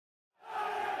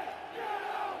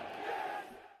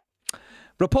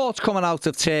Reports coming out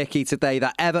of Turkey today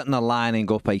that Everton are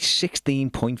lining up a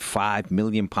 £16.5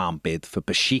 million bid for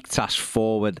Besiktas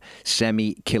forward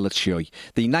Semi Kılıçsoy.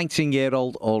 The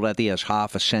 19-year-old already has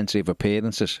half a century of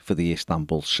appearances for the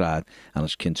Istanbul side and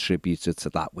has contributed to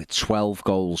that with 12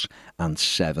 goals and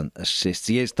 7 assists.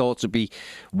 He is thought to be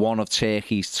one of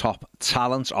Turkey's top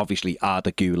talents. Obviously,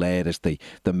 Arda Güler is the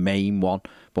main one,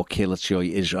 but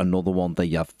Kılıçsoy is another one that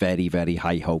you have very, very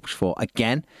high hopes for.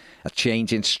 Again, a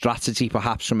change in strategy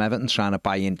perhaps from Everton, trying to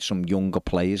buy in some younger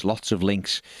players. Lots of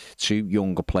links to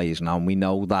younger players now. And we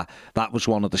know that was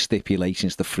one of the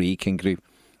stipulations the Freaking Group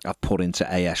have put into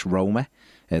AS Roma.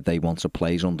 They want to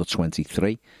play under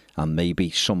 23. And maybe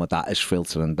some of that is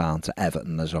filtering down to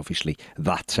Everton as obviously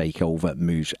that takeover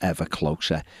moves ever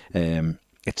closer.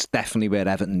 It's definitely where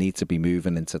Everton need to be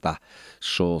moving into that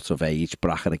sort of age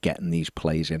bracket of getting these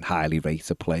players in, highly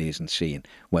rated players, and seeing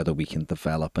whether we can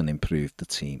develop and improve the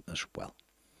team as well.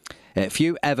 A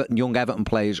few young Everton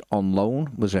players on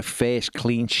loan. Was a first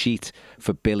clean sheet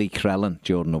for Billy Crellin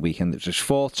during the weekend. It was his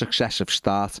fourth successive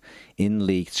start in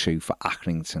League Two for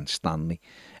Accrington Stanley,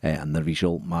 and the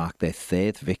result marked their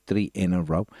third victory in a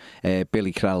row.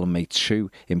 Billy Crellin made 2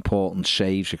 important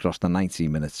saves across the 90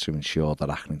 minutes to ensure that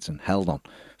Accrington held on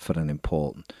for an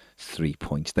important 3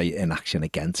 points. They in action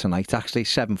again tonight, actually,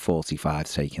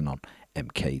 7:45 taking on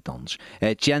MK Dons.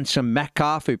 Jensen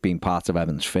Metcalf, who'd been part of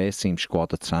Everton's first team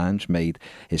squad at times, made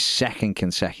his second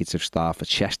consecutive start for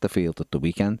Chesterfield at the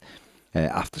weekend,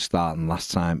 after starting last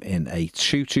time in a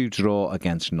 2-2 draw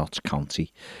against Notts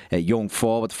County. Young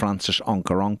forward Francis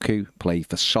Onkaronku played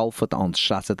for Salford on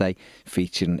Saturday,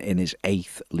 featuring in his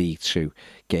 8th League Two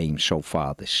game so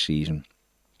far this season.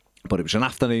 But it was an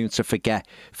afternoon to forget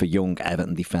for young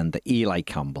Everton defender Eli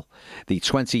Campbell. The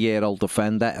 20-year-old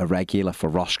defender, a regular for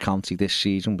Ross County this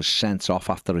season, was sent off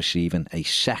after receiving a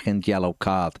second yellow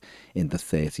card in the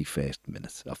 31st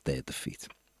minute of their defeat.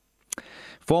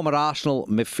 Former Arsenal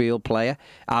midfield player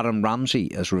Aaron Ramsey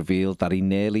has revealed that he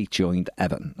nearly joined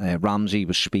Everton. Ramsey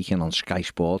was speaking on Sky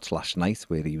Sports last night,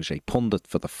 where he was a pundit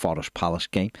for the Forest Palace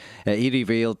game. He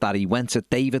revealed that he went to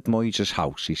David Moyes'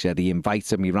 house. He said he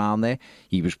invited me round there.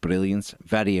 He was brilliant,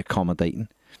 very accommodating,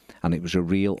 and it was a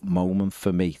real moment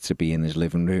for me to be in his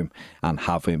living room and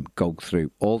have him go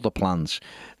through all the plans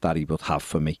that he would have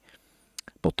for me.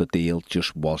 But the deal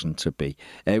just wasn't to be.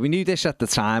 We knew this at the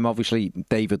time. Obviously,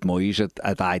 David Moyes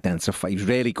had identified. He was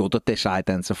really good at this,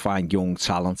 identifying young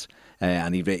talent,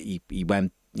 and he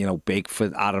went, big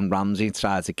for Aaron Ramsey and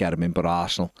tried to get him in. But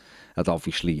Arsenal and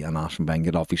Arsene Wenger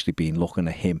had obviously been looking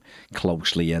at him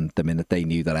closely, and the minute they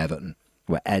knew that Everton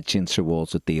were edging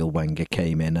towards a deal, Wenger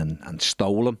came in and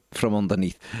stole him from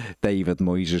underneath David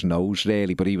Moyes' nose,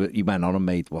 really. But he went on and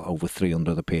made over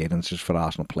 300 appearances for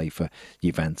Arsenal, played for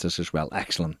Juventus as well.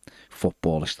 Excellent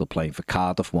footballer, still playing for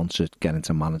Cardiff, wants to get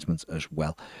into management as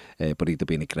well. But he'd have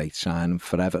been a great signing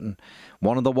for Everton.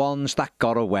 One of the ones that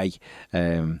got away.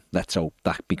 Let's hope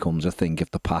that becomes a thing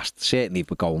of the past. Certainly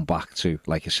if we're going back to,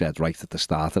 like I said, right at the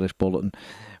start of this bulletin,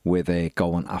 with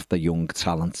going after young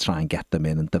talent, try and get them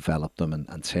in and develop them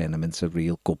and turn them into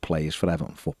real good players for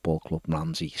Everton Football Club.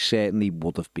 Ramsey certainly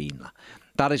would have been that.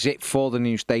 That is it for the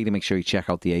News Daily. Make sure you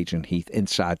check out the Adrian Heath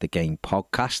Inside the Game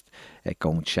podcast. Go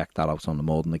and check that out on the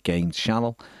More Than the Game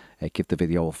channel. Give the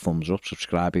video a thumbs up,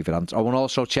 subscribe if you haven't. Oh, and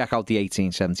also check out the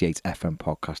 1878 FM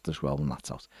podcast as well when that's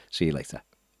out. See you later.